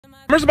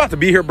Summer's about to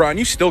be here, bro, and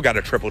you still got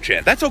a triple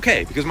chin. That's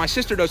okay, because my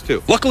sister does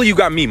too. Luckily, you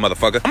got me,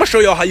 motherfucker. I'm gonna show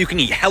y'all how you can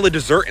eat hella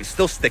dessert and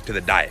still stick to the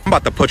diet. I'm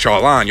about to put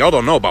y'all on. Y'all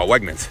don't know about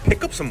Wegmans.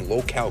 Pick up some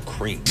low-cal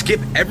cream. Skip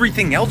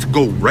everything else,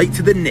 go right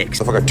to the Knicks.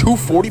 It's like a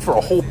 $2.40 for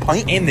a whole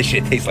pint, and this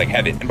shit tastes like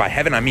heaven. And by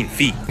heaven, I mean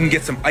feet. You can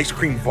get some ice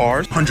cream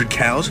bars, 100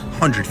 cals,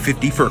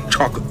 150 for a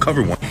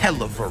chocolate-covered one.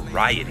 Hella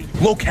variety.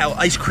 Low-cal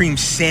ice cream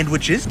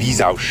sandwiches.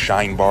 These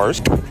outshine bars,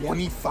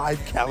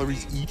 25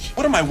 calories each.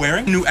 What am I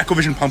wearing? New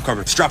Ecovision pump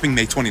cover. It's dropping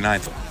May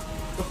 29th.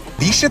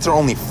 These shits are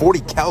only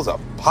 40 cals a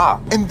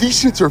pop, and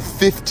these shits are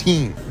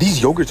 15.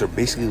 These yogurts are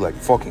basically like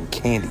fucking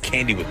candy.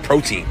 Candy with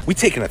protein. We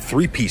taking a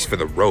 3-piece for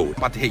the road. I'm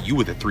about to hit you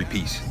with a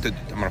 3-piece. I'm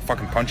gonna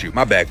fucking punch you.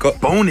 My bad,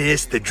 cut.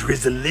 Bonus, the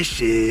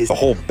Drizzlicious. The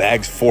whole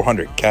bag's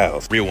 400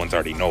 cals. Real ones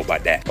already know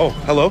about that. Oh,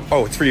 hello?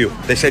 Oh, it's for you.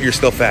 They said you're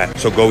still fat,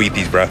 so go eat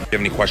these, bruh. If you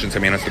have any questions,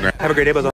 hit me on Instagram. Have a great day, buzz.